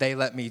 They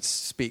let me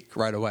speak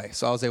right away.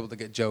 So I was able to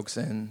get jokes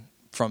in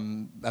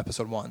from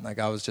episode 1. Like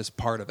I was just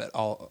part of it,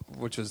 all,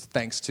 which was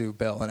thanks to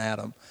Bill and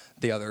Adam,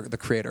 the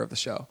creator of the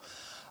show.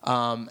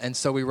 And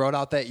so we wrote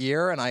out that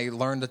year, and I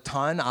learned a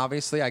ton.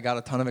 Obviously, I got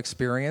a ton of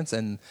experience,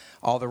 and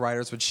all the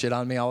writers would shit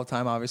on me all the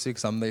time, obviously,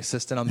 because I'm the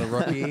assistant, I'm the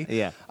rookie.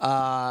 Yeah.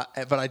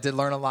 But I did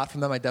learn a lot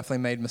from them. I definitely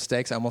made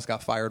mistakes. I almost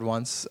got fired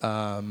once.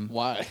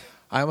 Why?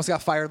 I almost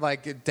got fired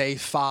like day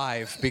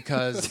 5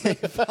 because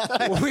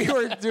we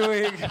were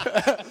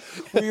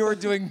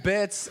doing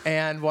bits,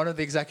 and one of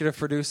the executive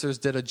producers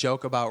did a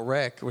joke about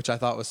Rick, which I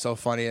thought was so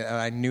funny, and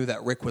I knew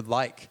that Rick would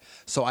like.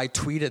 So I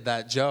tweeted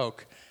that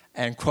joke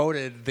and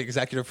quoted the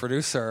executive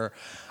producer,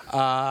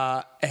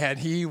 and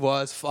he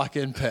was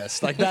fucking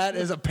pissed. Like that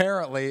is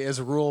apparently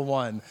rule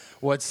 1.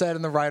 What's said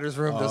in the writer's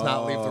room does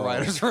not leave the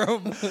writer's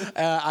room.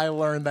 I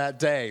learned that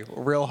day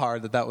real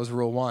hard that was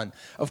rule 1.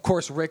 Of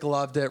course, Rick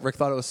loved it. Rick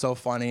thought it was so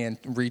funny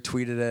and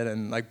retweeted it,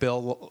 and like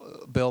Bill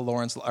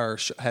Lawrence, our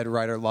head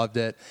writer, loved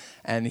it,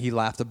 and he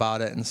laughed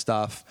about it and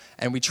stuff.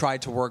 And we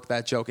tried to work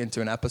that joke into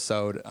an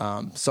episode.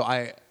 So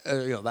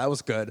that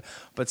was good,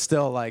 but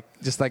still, like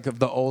just like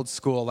the old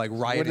school like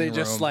writing room. Would they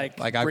just like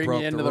I bring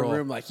broke you into the the rule.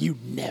 room like you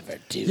never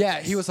do? Yeah,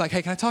 this. he was like,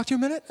 "Hey, can I talk to you a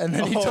minute?" And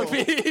then he took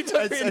me.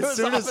 As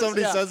soon as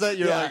somebody says that,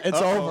 you're like, "It's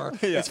uh-oh."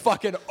 over. Yeah. It's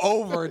fucking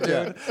over,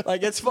 dude."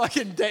 Like it's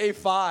fucking day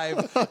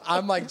 5.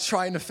 I'm like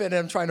trying to fit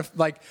in.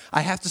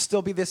 I have to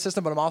still be the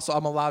assistant, but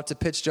I'm allowed to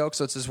pitch jokes.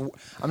 So it's this.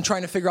 I'm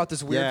trying to figure out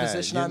this weird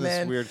position you're I'm this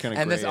in. weird kind of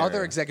and this gray other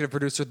area. executive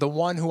producer, the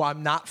one who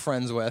I'm not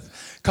friends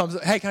with,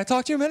 comes. "Hey, can I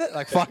talk to you a minute?"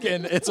 Like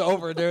fucking, it's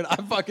over, dude.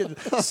 I'm fucking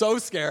so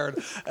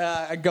scared.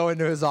 I go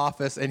into his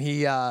office, and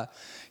he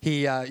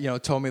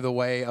told me the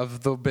way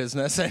of the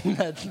business, and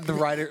that the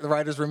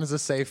writer's room is a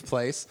safe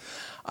place.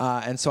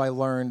 And so I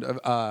learned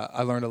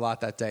a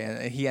lot that day,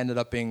 and he ended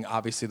up being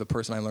obviously the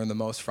person I learned the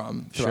most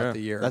from throughout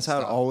the year. That's how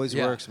it always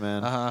Yeah. works,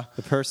 man. Uh-huh.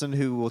 The person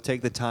who will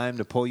take the time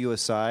to pull you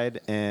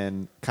aside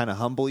and kind of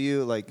humble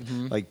you,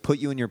 like put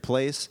you in your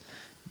place.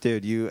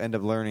 Dude, you end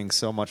up learning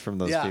so much from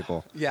those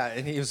people. Yeah,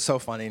 and he was so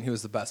funny, and he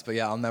was the best. But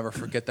yeah, I'll never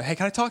forget that. "Hey,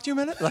 can I talk to you a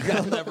minute?" Like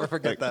I'll never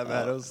forget that,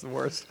 man. It was the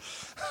worst.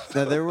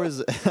 Now, there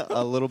was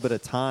a little bit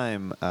of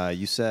time,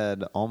 you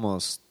said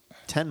almost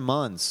 10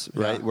 months,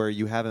 right, Yeah. where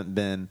you haven't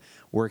been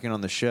working on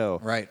the show.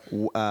 Right.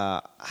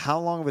 How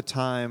long of a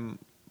time,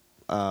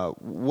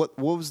 what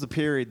was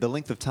the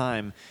length of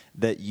time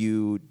that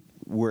you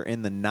were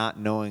in the not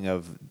knowing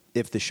of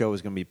if the show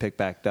was going to be picked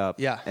back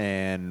up? Yeah.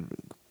 And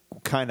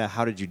kind of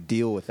how did you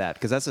deal with that?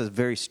 Because that's a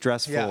very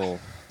stressful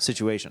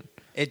situation.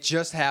 It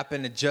just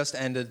happened. It just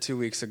ended 2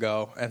 weeks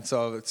ago. And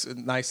so it's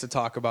nice to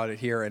talk about it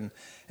here. And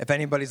if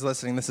anybody's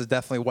listening, this is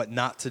definitely what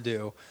not to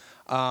do.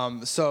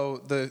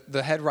 So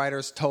the head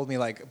writers told me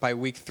like by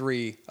week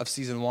 3 of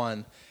season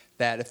 1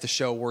 that if the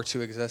show were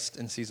to exist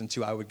in season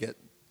 2, I would get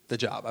the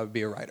job. I would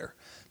be a writer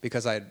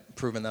because I had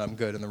proven that I'm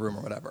good in the room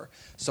or whatever.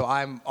 So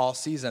I'm all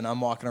season,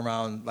 I'm walking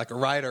around like a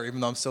writer, even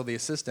though I'm still the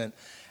assistant.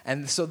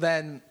 And so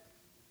then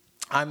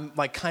I'm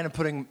like kind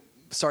of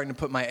starting to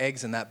put my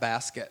eggs in that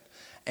basket.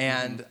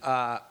 And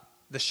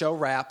the show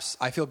wraps.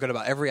 I feel good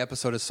about it. Every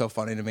episode is so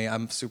funny to me.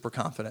 I'm super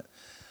confident.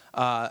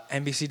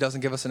 NBC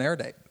doesn't give us an air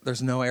date.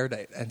 There's no air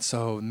date. And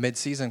so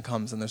mid-season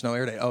comes and there's no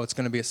air date. Oh, it's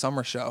going to be a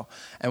summer show.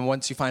 And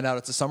once you find out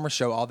it's a summer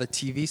show, all the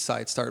TV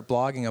sites start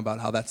blogging about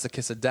how that's the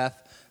kiss of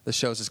death. The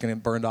show's just going to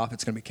get burned off.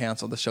 It's going to be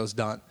canceled. The show's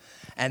done.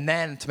 And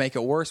then to make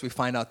it worse, we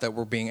find out that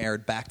we're being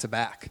aired back to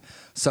back.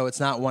 So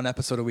it's not 1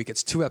 episode a week.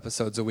 It's 2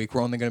 episodes a week.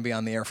 We're only going to be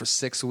on the air for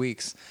 6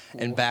 weeks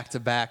and back to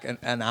back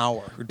an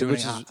hour. We're doing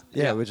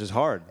Which is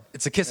hard.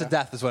 It's a kiss of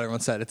death is what everyone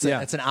said. It's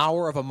it's an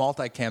hour of a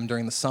multicam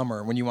during the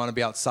summer when you want to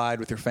be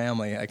outside with your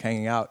family, like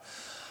hanging out.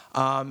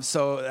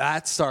 So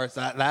that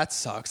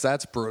sucks.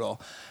 That's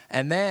brutal.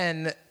 And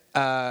then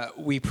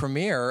we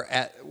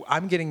premiere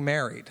I'm getting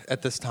married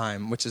at this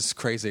time, which is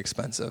crazy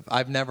expensive.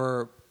 I've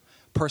never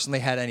personally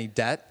had any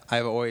debt.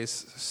 I've always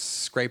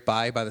scraped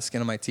by the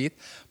skin of my teeth,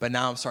 but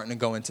now I'm starting to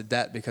go into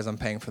debt because I'm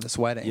paying for this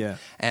wedding. Yeah.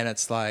 And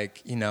it's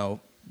like,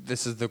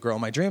 this is the girl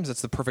of my dreams.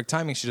 It's the perfect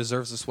timing. She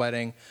deserves this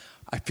wedding.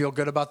 I feel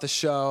good about the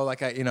show.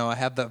 Like I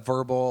have that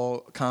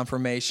verbal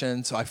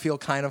confirmation, so I feel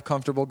kind of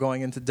comfortable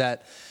going into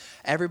debt.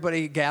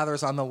 Everybody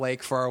gathers on the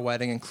lake for our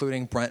wedding,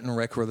 including Brent and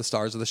Rick, who are the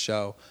stars of the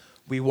show.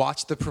 We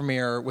watch the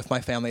premiere with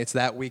my family. It's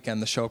that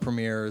weekend. The show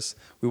premieres.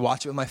 We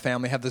watch it with my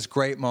family. Have this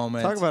great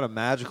moment. Talk about a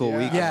magical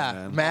weekend. Yeah,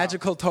 man.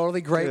 magical,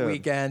 totally great Dude.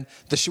 weekend.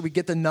 We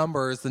get the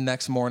numbers the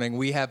next morning.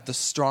 We have the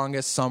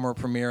strongest summer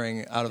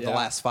premiering out of the Yeah.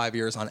 last 5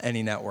 years on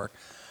any network.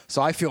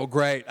 So I feel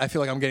great. I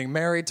feel like I'm getting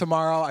married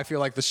tomorrow. I feel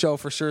like the show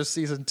for sure is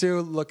season 2,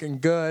 looking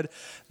good.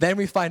 Then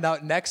we find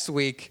out next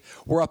week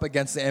we're up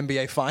against the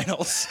NBA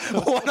Finals,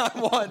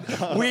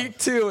 1-on-1. Week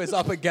 2 is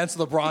up against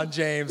LeBron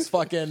James,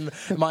 fucking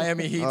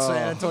Miami Heat,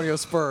 San Antonio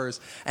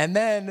Spurs. And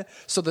then,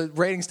 so the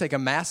ratings take a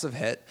massive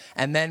hit.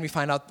 And then we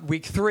find out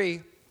week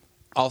 3,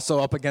 also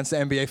up against the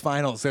NBA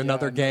Finals,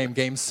 another game,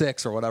 Game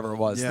 6 or whatever it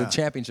was, the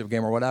championship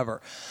game or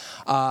whatever.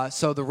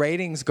 So the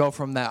ratings go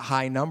from that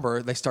high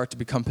number, they start to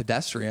become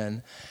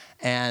pedestrian.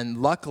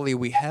 And luckily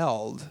we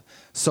held.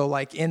 So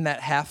like in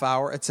that half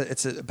hour, it's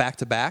a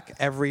back-to-back.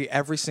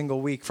 Every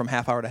single week from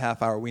half hour to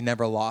half hour, we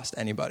never lost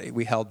anybody.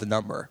 We held the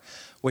number,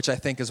 which I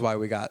think is why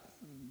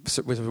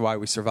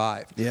we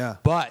survived. Yeah.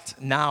 But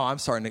now I'm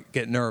starting to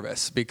get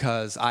nervous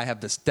because I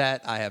have this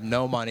debt. I have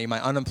no money. My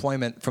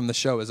unemployment from the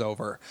show is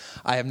over.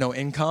 I have no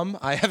income.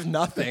 I have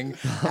nothing.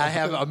 I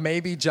have a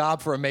maybe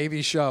job for a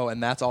maybe show,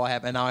 and that's all I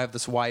have. And now I have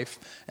this wife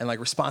and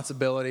like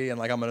responsibility, and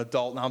like I'm an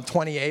adult now. I'm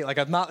 28. Like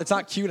it's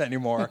not cute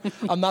anymore.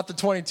 I'm not the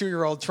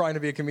 22-year-old trying to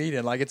be a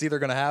comedian. Like it's either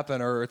going to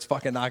happen or it's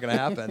fucking not going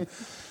to happen.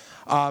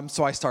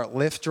 So I start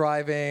Lyft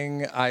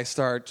driving. I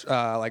start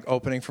like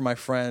opening for my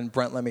friend.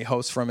 Brent let me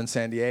host for him in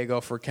San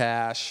Diego for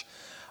cash.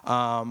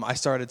 I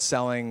started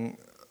selling.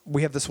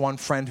 We have this one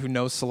friend who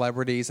knows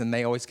celebrities, and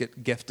they always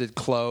get gifted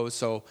clothes.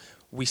 So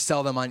we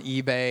sell them on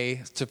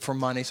eBay for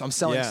money. So I'm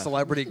selling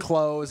celebrity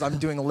clothes. I'm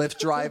doing Lyft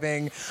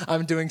driving.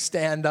 I'm doing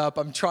stand-up.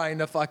 I'm trying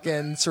to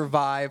fucking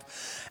survive.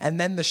 And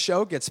then the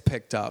show gets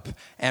picked up.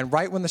 And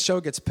right when the show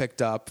gets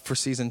picked up for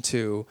season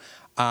 2,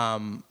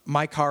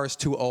 my car is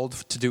too old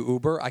to do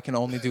Uber. I can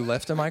only do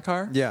Lyft in my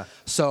car. Yeah.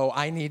 So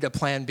I need a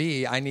plan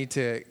B. I need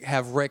to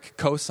have Rick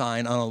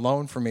co-sign on a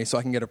loan for me so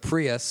I can get a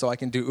Prius so I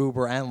can do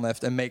Uber and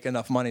Lyft and make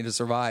enough money to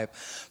survive.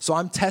 So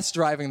I'm test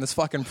driving this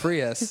fucking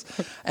Prius,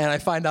 and I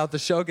find out the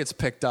show gets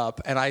picked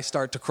up, and I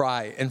start to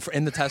cry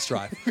in the test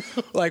drive.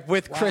 Like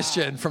with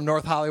Christian from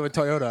North Hollywood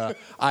Toyota,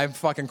 I'm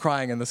fucking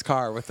crying in this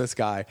car with this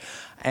guy.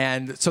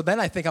 And so then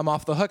I think I'm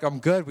off the hook. I'm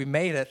good. We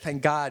made it.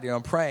 Thank God.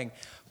 I'm praying.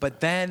 But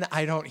then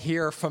I don't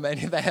hear from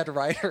any of the head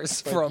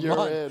writers for a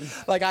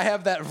month. Like I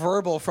have that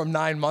verbal from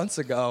 9 months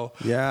ago.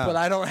 Yeah. But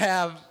I don't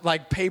have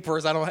like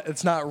papers.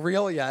 It's not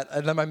real yet.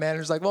 And then my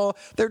manager's like, well,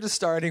 they're just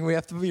starting. We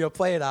have to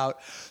play it out.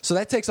 So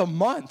that takes a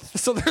month.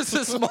 So there's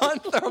this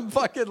month I'm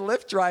fucking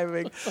Lyft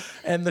driving,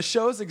 and the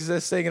show's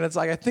existing, and it's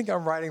like I think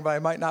I'm writing, but I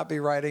might not be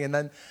writing. And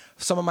then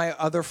some of my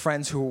other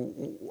friends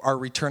who are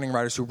returning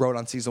writers who wrote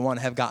on season 1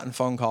 have gotten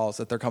phone calls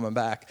that they're coming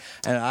back,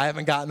 and I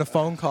haven't gotten a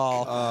phone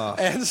call.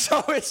 And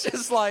so it's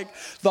just like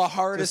the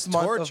hardest Just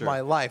month torture. of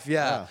my life.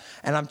 Yeah.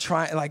 And I'm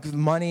trying, like,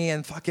 money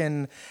and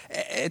fucking,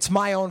 it's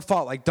my own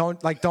fault. Like,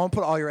 don't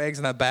put all your eggs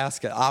in that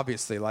basket,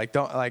 obviously. Like,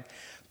 don't, like,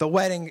 the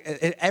wedding,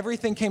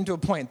 everything came to a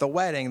point. The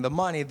wedding, the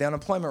money, the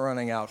unemployment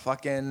running out,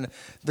 fucking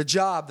the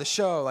job, the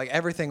show, like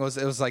everything it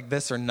was like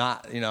this or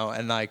not,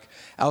 and like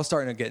I was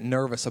starting to get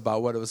nervous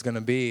about what it was going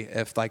to be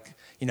if like,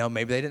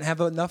 maybe they didn't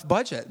have enough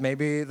budget.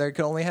 Maybe they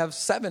could only have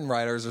 7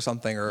 writers or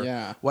something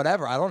or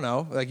whatever. I don't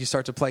know. Like you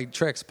start to play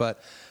tricks,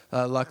 but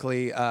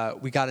luckily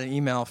we got an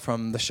email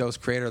from the show's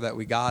creator that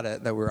we got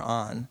it, that we were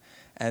on.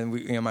 And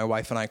we, my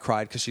wife and I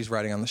cried because she's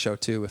writing on the show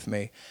too with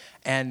me.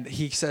 And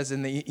he says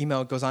in the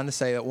email, it goes on to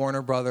say that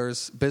Warner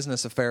Brothers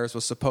Business Affairs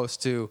was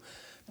supposed to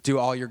do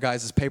all your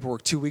guys'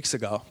 paperwork 2 weeks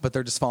ago, but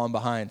they're just falling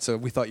behind. So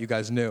we thought you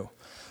guys knew.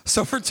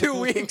 So for 2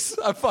 weeks,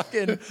 I'm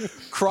fucking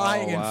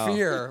crying in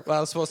fear. Well, I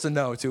was supposed to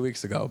know 2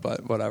 weeks ago,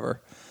 but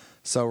whatever.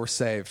 So we're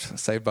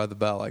saved by the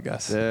bell, I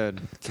guess. Dude,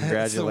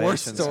 congratulations. It's the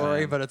worst story,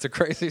 man. but it's a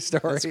crazy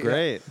story. That's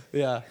great.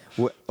 Yeah.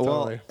 Well,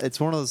 totally. it's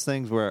one of those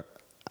things where,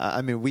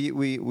 I mean, we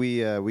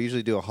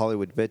usually do a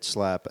Hollywood bitch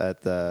slap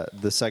at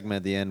the segment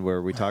at the end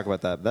where we talk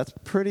about that. That's a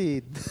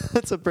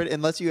pretty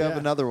unless you have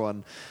another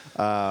one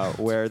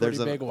where there's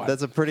a big one.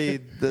 that's a pretty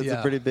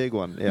big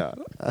one. Yeah.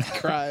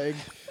 Crying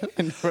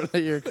in front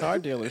of your car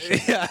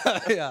dealership.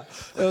 yeah.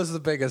 It was the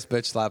biggest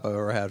bitch slap I've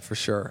ever had for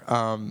sure.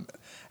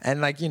 And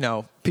like,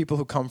 people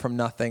who come from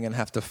nothing and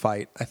have to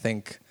fight, I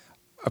think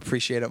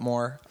appreciate it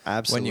more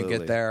when you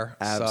get there.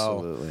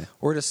 Absolutely. So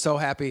we're just so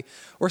happy.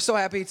 We're so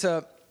happy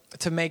to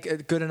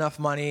make good enough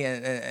money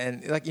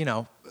and like,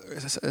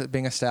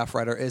 being a staff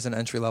writer is an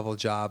entry-level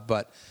job,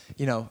 but,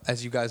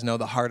 as you guys know,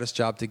 the hardest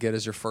job to get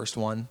is your first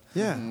one.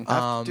 Yeah.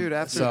 After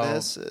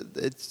this,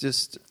 it's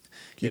just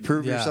you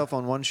prove yourself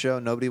on one show.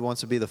 Nobody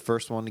wants to be the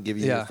first one to give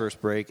you your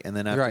first break. And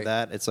then after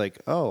that, it's like,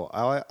 oh,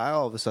 I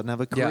all of a sudden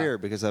have a career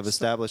because I've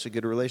established a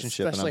good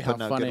relationship Especially and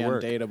I'm putting how out funny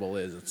good work. Undateable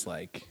is. It's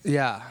like,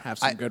 have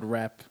some good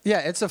rep. Yeah,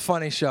 it's a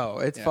funny show.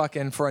 It's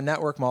fucking, for a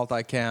network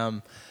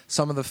multicam,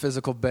 some of the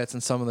physical bits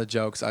and some of the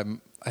jokes,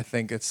 I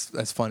think it's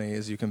as funny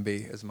as you can be,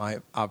 is my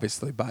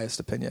obviously biased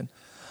opinion.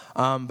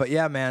 But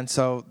yeah, man,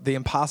 so the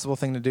impossible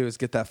thing to do is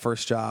get that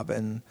first job.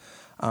 And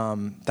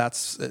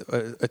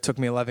It took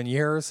me 11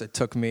 years. It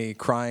took me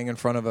crying in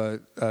front of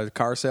a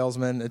car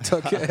salesman. It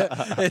took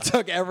it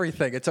took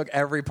everything. It took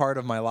every part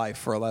of my life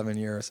for 11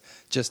 years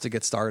just to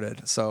get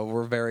started. So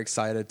we're very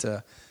excited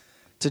to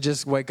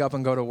just wake up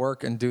and go to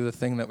work and do the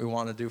thing that we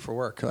want to do for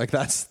work. Like,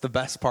 that's the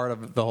best part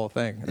of the whole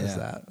thing is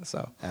that.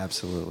 So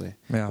absolutely.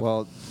 Yeah.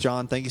 Well,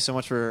 John, thank you so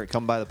much for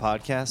coming by the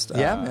podcast.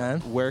 Yeah,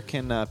 man. Where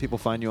can people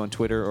find you on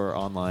Twitter or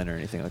online or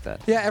anything like that?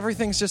 Yeah,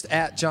 everything's just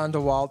at John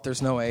DeWalt.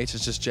 There's no H.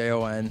 It's just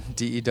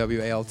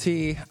JONDEWALT.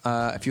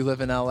 If you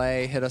live in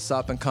LA, hit us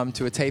up and come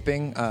to a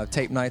taping.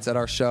 Tape nights at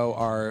our show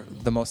are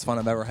the most fun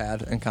I've ever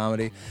had in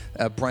comedy.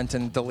 Brent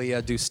and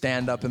Dalia do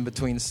stand-up in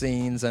between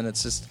scenes, and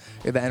it's just,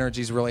 the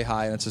energy's really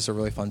high, and it's just a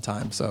really fun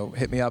time. So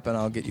hit me up and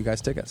I'll get you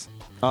guys tickets.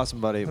 Awesome,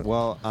 buddy.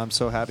 Well, I'm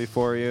so happy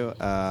for you,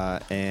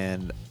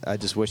 and I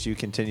just wish you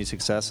continued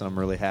success. And I'm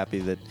really happy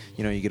that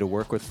you get to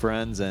work with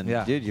friends. And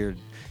dude,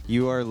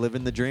 you are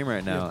living the dream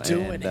right now. You're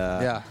doing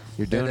it.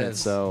 You're doing it.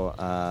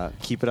 So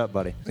keep it up,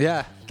 buddy.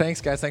 Yeah. Thanks,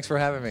 guys. Thanks for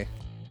having me.